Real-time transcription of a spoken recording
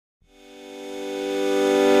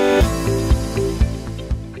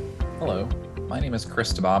name is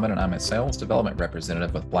Chris DeBobbin, and I'm a sales development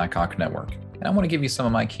representative with Blackhawk Network. And I want to give you some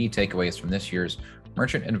of my key takeaways from this year's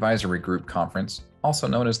Merchant Advisory Group Conference, also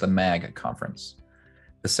known as the MAG Conference.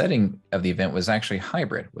 The setting of the event was actually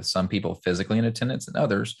hybrid, with some people physically in attendance and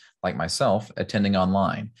others, like myself, attending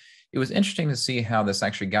online. It was interesting to see how this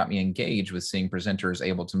actually got me engaged with seeing presenters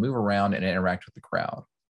able to move around and interact with the crowd.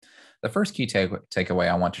 The first key takeaway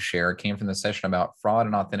I want to share came from the session about fraud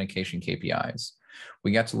and authentication KPIs.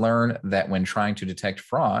 We got to learn that when trying to detect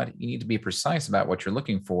fraud, you need to be precise about what you're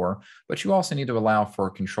looking for, but you also need to allow for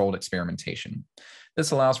controlled experimentation.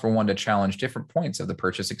 This allows for one to challenge different points of the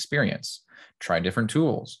purchase experience, try different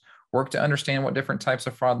tools, work to understand what different types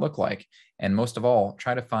of fraud look like, and most of all,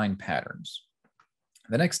 try to find patterns.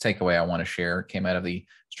 The next takeaway I want to share came out of the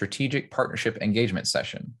strategic partnership engagement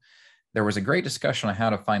session. There was a great discussion on how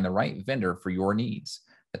to find the right vendor for your needs.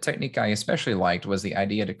 The technique I especially liked was the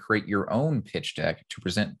idea to create your own pitch deck to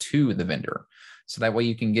present to the vendor. So that way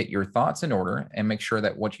you can get your thoughts in order and make sure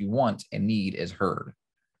that what you want and need is heard.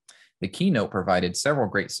 The keynote provided several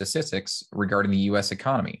great statistics regarding the US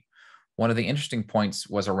economy. One of the interesting points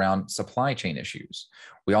was around supply chain issues.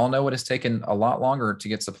 We all know it has taken a lot longer to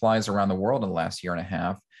get supplies around the world in the last year and a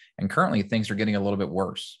half, and currently things are getting a little bit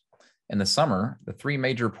worse. In the summer, the 3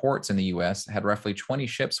 major ports in the US had roughly 20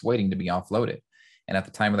 ships waiting to be offloaded. And at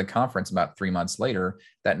the time of the conference, about 3 months later,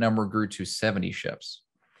 that number grew to 70 ships.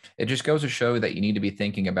 It just goes to show that you need to be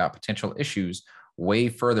thinking about potential issues way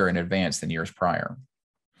further in advance than years prior.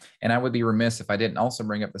 And I would be remiss if I didn't also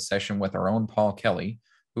bring up the session with our own Paul Kelly,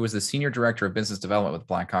 who is the Senior Director of Business Development with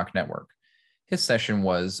Blackhawk Network. His session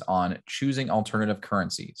was on choosing alternative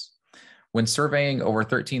currencies. When surveying over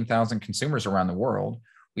 13,000 consumers around the world,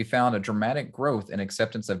 we found a dramatic growth in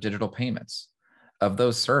acceptance of digital payments. Of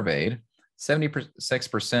those surveyed,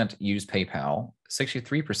 76% used PayPal,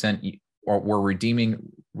 63% were redeeming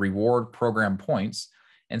reward program points,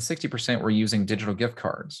 and 60% were using digital gift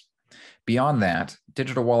cards. Beyond that,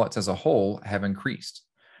 digital wallets as a whole have increased.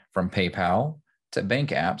 From PayPal to bank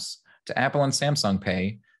apps to Apple and Samsung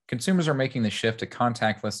Pay, consumers are making the shift to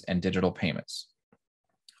contactless and digital payments.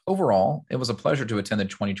 Overall, it was a pleasure to attend the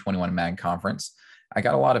 2021 MAG conference. I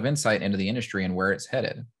got a lot of insight into the industry and where it's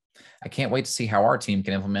headed. I can't wait to see how our team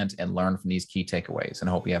can implement and learn from these key takeaways, and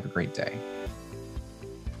I hope you have a great day.